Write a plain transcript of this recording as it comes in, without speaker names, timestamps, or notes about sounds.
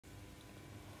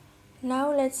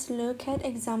Now let's look at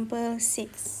example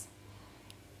 6.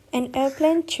 An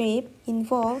airplane trip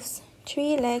involves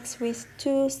 3 legs with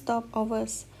 2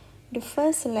 stopovers. The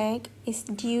first leg is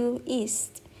due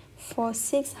east for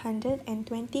 620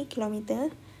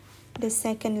 km. The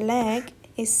second leg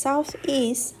is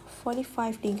southeast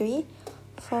 45 degree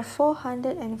for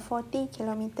 440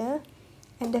 km.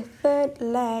 And the third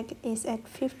leg is at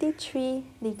 53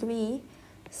 degree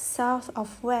south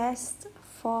of west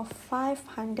for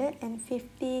 550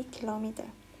 km.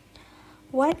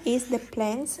 What is the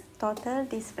plane's total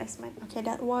displacement? Okay,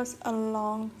 that was a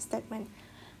long statement.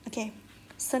 Okay,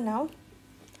 so now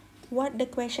what the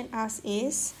question asks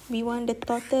is, we want the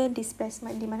total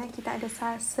displacement, di mana kita ada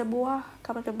sebuah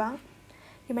kapal terbang,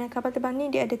 di mana kapal terbang ni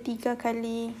dia ada 3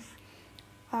 kali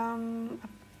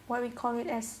what we call it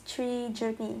as 3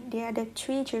 journey. Dia ada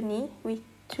 3 journey with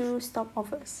 2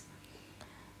 stopovers.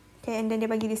 Okay, and then dia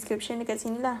bagi description dekat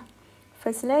sini lah.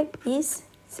 First leg is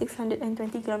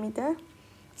 620 km.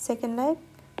 Second leg,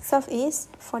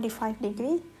 southeast 45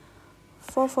 degree,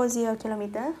 440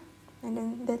 km. And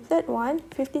then the third one,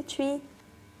 53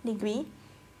 degree,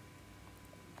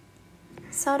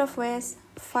 south of west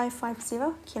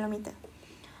 550 km.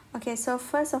 Okay, so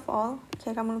first of all,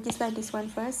 okay, kamu lukislah this one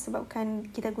first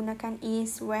sebabkan kita gunakan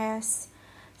east, west,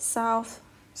 south.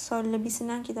 So lebih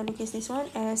senang kita lukis this one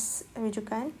as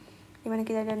rujukan, di mana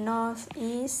kita ada north,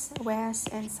 east, west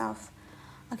and south.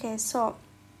 Okay, so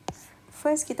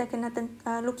first kita kena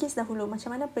lukis dahulu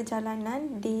macam mana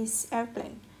perjalanan this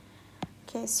airplane.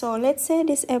 Okay, so let's say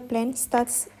this airplane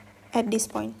starts at this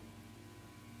point.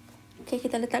 Okay,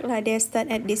 kita letaklah dia start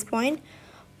at this point,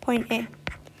 point A.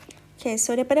 Okay,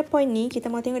 so daripada point ni, kita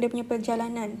mau tengok dia punya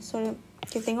perjalanan. So,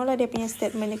 kita tengoklah dia punya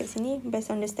statement dekat sini. Based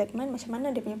on the statement, macam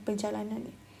mana dia punya perjalanan ni.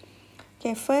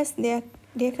 Okay, first, dia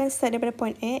akan start daripada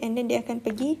point A and then dia akan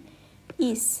pergi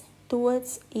east,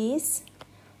 towards east,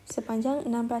 sepanjang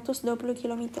 620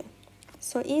 km.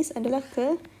 So, east adalah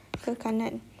ke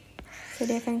kanan. So,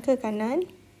 dia akan ke kanan.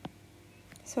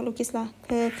 So, lukislah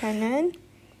ke kanan.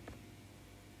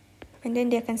 And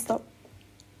then dia akan stop.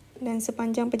 Dan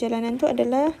sepanjang perjalanan tu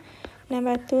adalah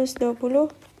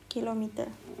 620 km.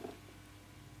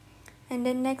 And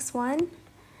then next one,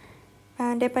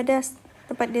 daripada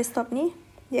tempat dia stop ni,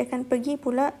 dia akan pergi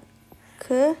pula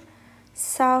ke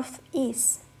south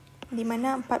east, di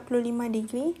mana 45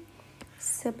 degree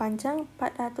sepanjang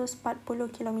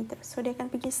 440 km. So dia akan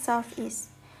pergi south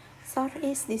east. South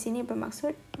east di sini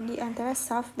bermaksud di antara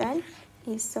south dan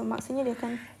east. So maksudnya dia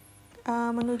akan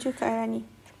menuju ke arah ni,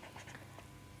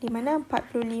 di mana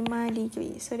 45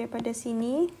 degree. So daripada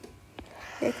sini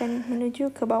dia akan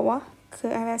menuju ke bawah ke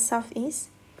arah south east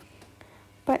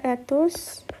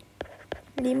 440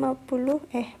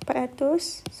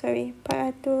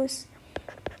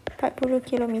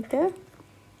 km.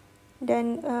 Dan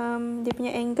dia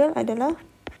punya angle adalah,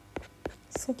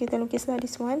 so kita lukislah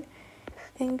this one,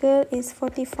 angle is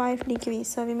 45 degree.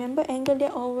 So remember, angle dia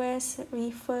always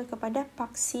refer kepada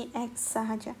paksi X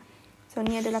sahaja. So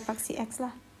ni adalah paksi X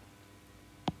lah.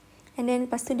 And then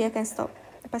lepas tu dia akan stop.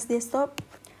 Lepas dia stop,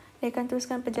 dia akan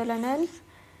teruskan perjalanan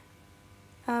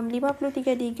 53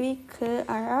 degree ke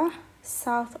arah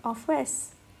south of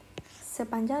west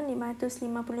sepanjang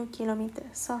 550 km.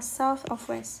 So south of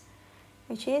west,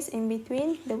 which is in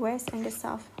between the west and the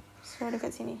south. So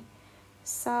dekat sini,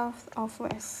 south of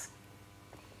west.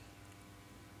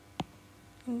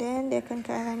 And then dia akan ke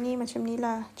arah ni macam ni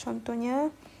lah. Contohnya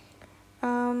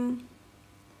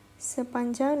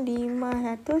sepanjang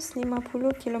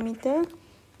 550 km.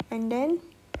 And then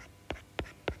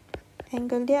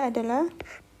angle dia adalah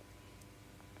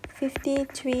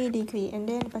 53 degree. And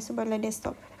then lepas tu barulah dia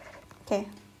stop. Okay,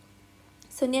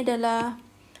 so ni adalah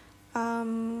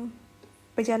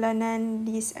perjalanan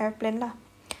this airplane lah,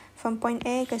 from point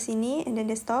A ke sini, and then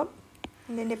dia stop,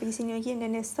 and then dia pergi sini lagi, and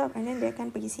then dia stop, and then dia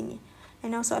akan pergi sini.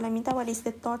 And now soalan minta what is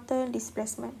the total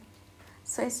displacement.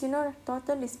 So as you know,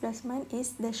 total displacement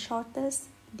is the shortest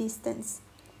distance,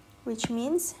 which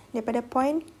means daripada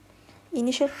point,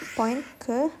 initial point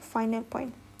ke final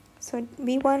point. So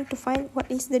we want to find what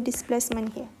is the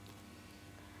displacement here.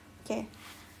 Okay,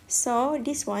 so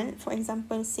this one, for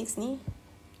example 6 ni,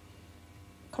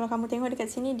 kalau kamu tengok dekat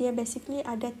sini, dia basically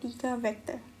ada 3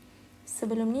 vektor.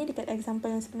 Sebelum ni, dekat example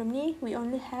yang sebelum ni, we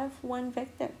only have 1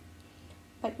 vector.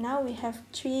 But now we have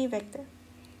 3 vector.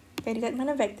 Okay, dekat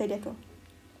mana vector dia tu?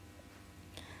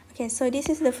 Okay, so this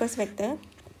is the first vector.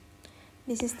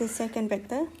 This is the second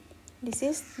vector. This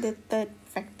is the third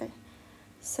vector.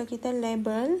 So kita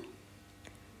label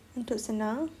untuk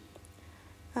senang.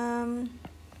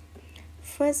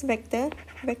 First vector,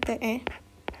 vector A.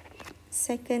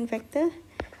 Second vector,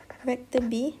 vector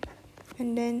B.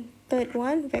 And then third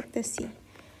one, vector C.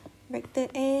 Vector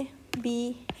A,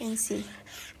 B, and C.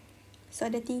 So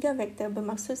ada 3 vektor,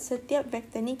 bermaksud setiap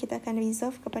vektor ni kita akan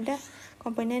resolve kepada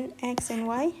komponen X and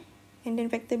Y. And then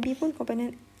vektor B pun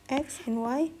komponen X and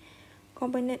Y.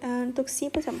 Komponen untuk C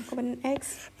pun sama, komponen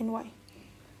X and Y.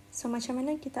 So macam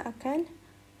mana kita akan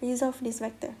resolve this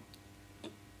vector?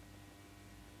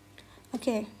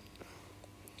 Okay.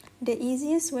 The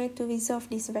easiest way to resolve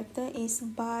this vector is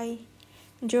by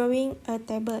drawing a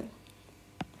table.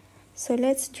 So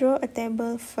let's draw a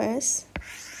table first.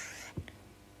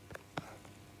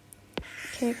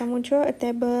 Okay, kamu draw a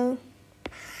table.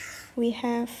 We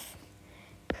have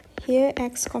here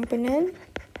X component,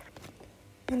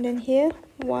 and then here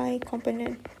Y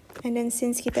component. And then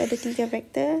since kita ada 3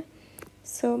 vektor,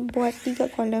 so buat 3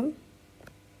 kolom.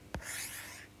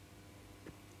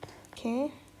 Okay,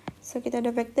 so kita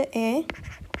ada vektor A,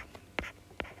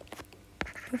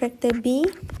 vektor B,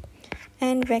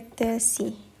 and vektor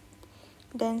C.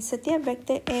 Dan setiap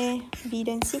vektor A, B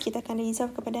dan C kita akan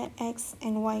resolve kepada X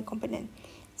and Y component.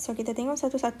 So kita tengok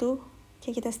satu-satu.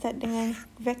 Okay, kita start dengan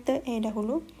vektor A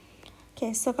dahulu.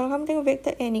 Okay, so kalau kamu tengok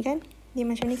vektor A ni kan, dia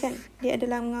macam ni kan. Dia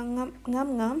adalah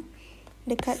ngam-ngam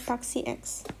dekat paksi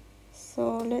X.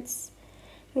 So let's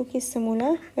lukis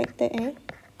semula vektor A.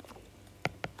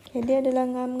 Okay, dia adalah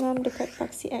ngam-ngam dekat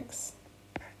paksi X.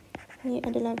 Ni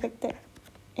adalah vektor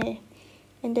A.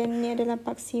 And then ni adalah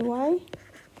paksi Y.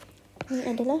 Ni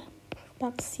adalah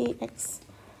paksi X.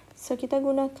 So kita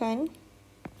gunakan,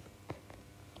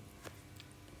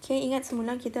 okay, ingat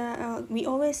semula kita we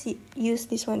always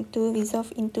use this one to resolve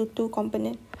into 2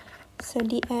 component. So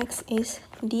dx is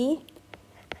d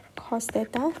cos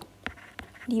theta,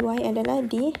 dy adalah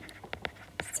d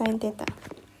sin theta.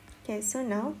 Okay, so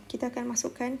now kita akan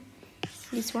masukkan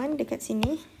this one dekat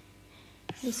sini,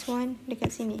 this one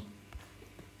dekat sini.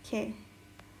 Okay,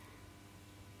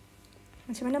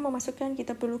 macam mana memasukkan?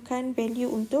 Kita perlukan value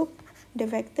untuk the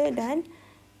vector dan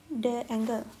the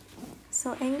angle.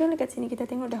 So angle dekat sini kita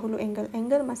tengok dahulu angle.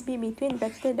 Angle must be between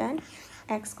vector dan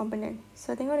X component.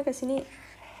 So tengok dekat sini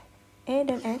A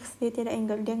dan X dia tiada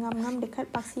angle. Dia ngam-ngam dekat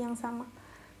paksi yang sama.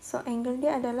 So angle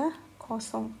dia adalah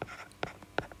kosong.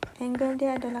 Angle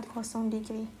dia adalah 0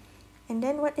 degree. And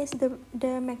then what is the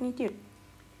magnitude?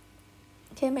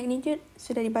 Okay, magnitude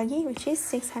sudah dibagi, which is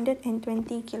 620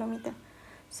 km.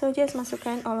 So just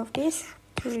masukkan all of this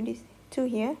to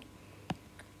here.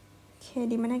 Okay,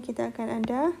 di mana kita akan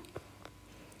ada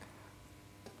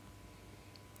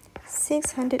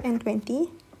 620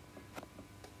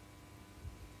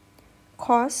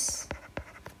 cos,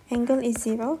 angle is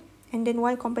 0, and then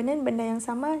Y component benda yang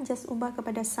sama, just ubah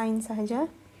kepada sin sahaja.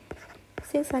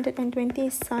 620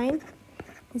 sin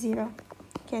 0.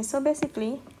 Okay, so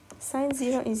basically sin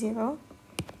 0 is 0.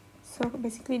 So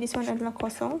basically this one adalah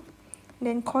kosong.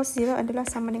 Then cos 0 adalah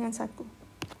sama dengan 1.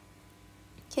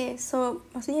 Okay, so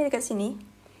maksudnya dekat sini,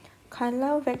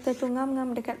 kalau vektor tu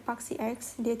ngam-ngam dekat paksi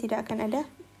X, dia tidak akan ada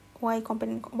Y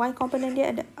component. Y component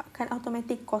dia akan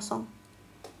automatic kosong.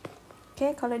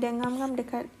 Okay, kalau dia ngam-ngam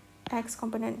dekat X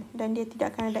component dan dia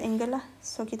tidak akan ada angle lah.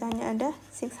 So kita hanya ada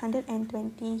 620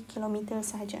 km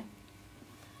sahaja.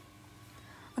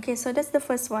 Okay, so that's the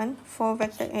first one for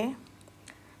vector A.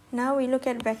 Now we look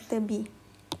at vector B.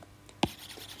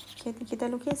 Okay, kita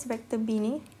lukis vektor B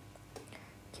ni.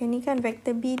 Okay, ni kan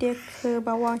vektor B dia ke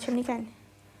bawah macam ni kan.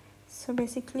 So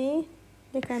basically,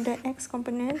 dia akan ada X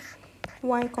component,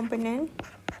 Y component,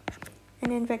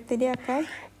 and then vektor dia akan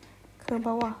ke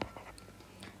bawah.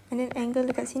 And then angle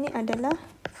dekat sini adalah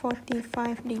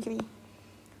 45 degree.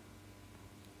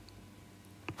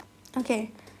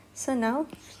 Okay, so now,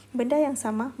 benda yang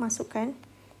sama, masukkan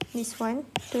this one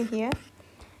to here.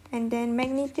 And then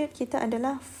magnitude kita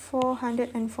adalah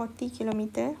 440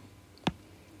 km.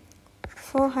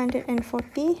 440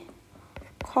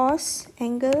 cos,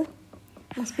 angle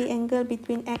must be angle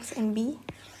between X and B,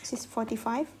 which is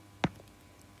 45.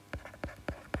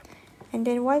 And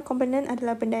then Y component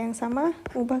adalah benda yang sama,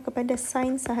 ubah kepada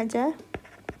sin sahaja.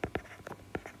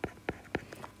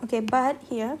 Okay, but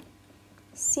here,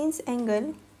 since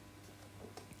angle,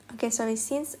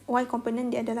 since Y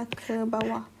component dia adalah ke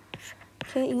bawah.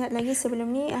 Okay, ingat lagi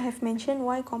sebelum ni I have mentioned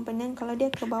Y component kalau dia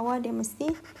ke bawah dia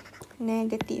mesti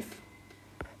negatif.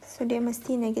 So dia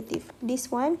mesti negatif.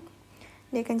 This one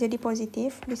dia akan jadi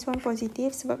positif. This one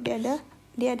positif sebab dia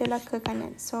adalah ke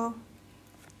kanan. So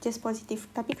just positif.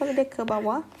 Tapi kalau dia ke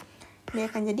bawah dia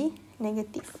akan jadi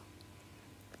negatif.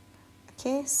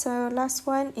 Okay, so last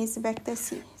one is vector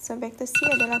C. So vector C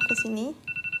adalah ke sini.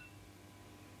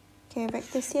 Okay,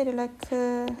 vector C adalah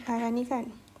ke arah ni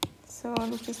kan. So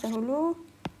lukis dahulu.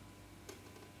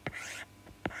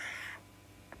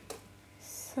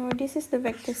 So this is the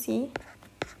vector C.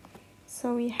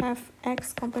 So we have X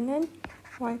component,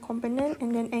 Y component,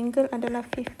 and then angle adalah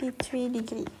 53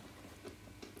 degree.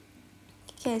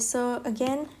 Okay, so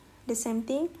again, the same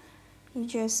thing. You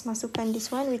just masukkan this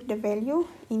one with the value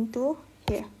into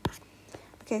here.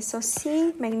 Okay, so C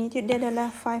magnitude dia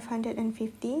adalah 550.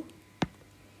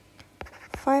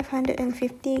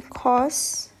 550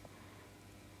 cos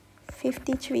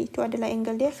 53, itu adalah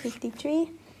angle dia, 53.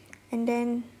 And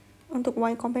then untuk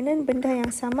Y component, benda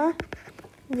yang sama,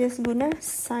 just guna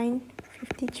sin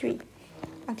 53.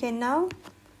 Okay, now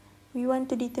we want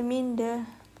to determine the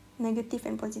negative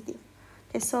and positive.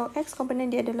 Okay, so X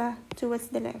component dia adalah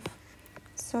towards the left.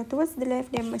 So towards the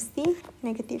left, dia mesti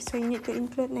negative. So you need to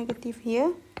include negative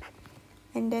here.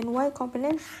 And then Y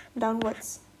component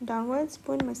downwards. Downwards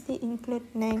pun mesti include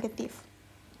negative.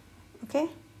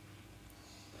 Okay.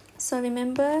 So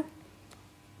remember,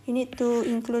 you need to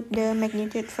include the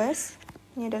magnitude first.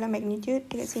 Ini adalah magnitude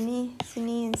dekat sini,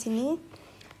 sini dan sini.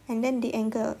 And then the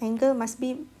angle. Angle must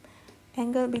be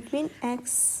angle between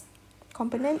X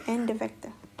component and the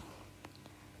vector.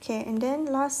 Okay, and then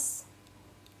lastly,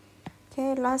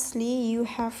 you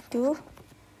have to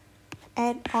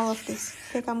add all of this.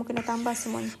 Okay, kamu kena tambah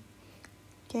semua ni.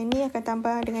 Okay, ni akan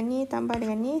tambah dengan ni, tambah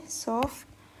dengan ni. So,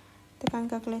 tekan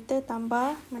calculator,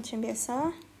 tambah macam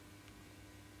biasa.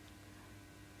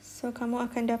 So, kamu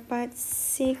akan dapat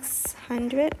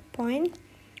 600.13.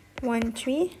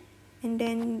 And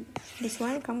then, this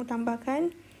one, kamu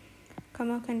tambahkan.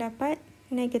 Kamu akan dapat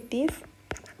negative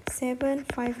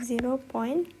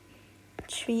 750.38.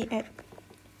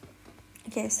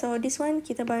 Okay, so this one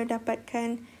kita baru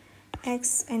dapatkan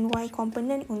X and Y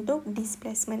component untuk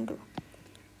displacement tu.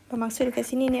 Bermaksud dekat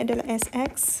sini ni adalah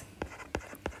SX.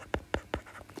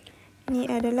 Ni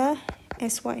adalah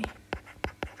SY.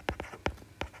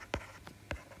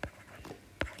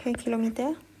 Okay,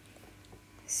 kilometer.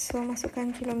 So,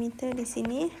 masukkan kilometer di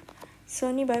sini.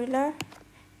 So, ni barulah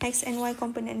X and Y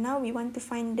component. Now, we want to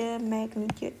find the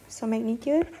magnitude. So,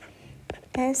 magnitude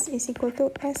S is equal to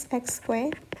SX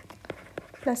square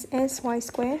plus SY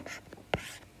square.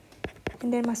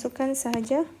 And then, masukkan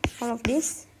sahaja all of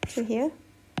this to here.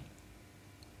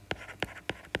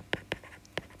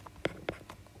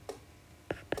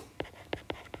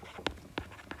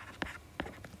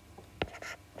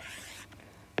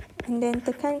 And then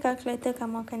tekan calculator,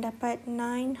 kamu akan dapat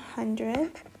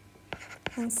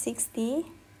 960.85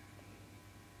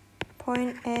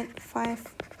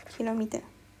 km.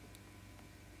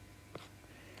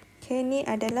 Okay, ni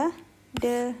adalah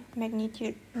the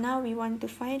magnitude. Now we want to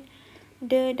find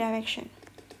the direction.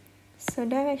 So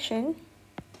direction,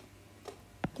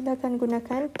 kita akan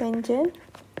gunakan tangent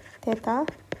theta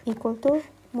equal to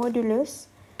modulus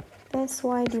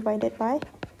SY divided by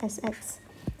SX.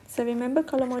 So remember,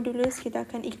 kalau modulus, kita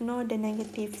akan ignore the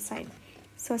negative side.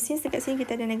 So since dekat sini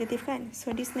kita ada negative kan,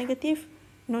 so this negative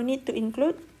no need to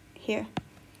include here.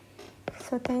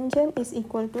 So tangent is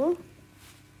equal to,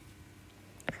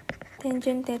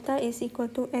 tangent theta is equal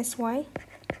to SY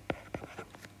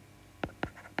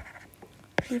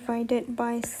divided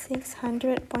by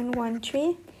 600.13.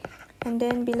 And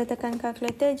then bila tekan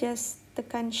calculator, just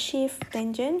tekan shift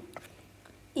tangent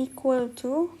equal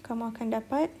to, kamu akan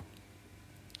dapat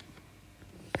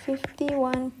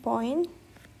 51.35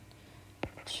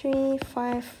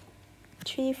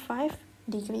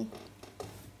 degree.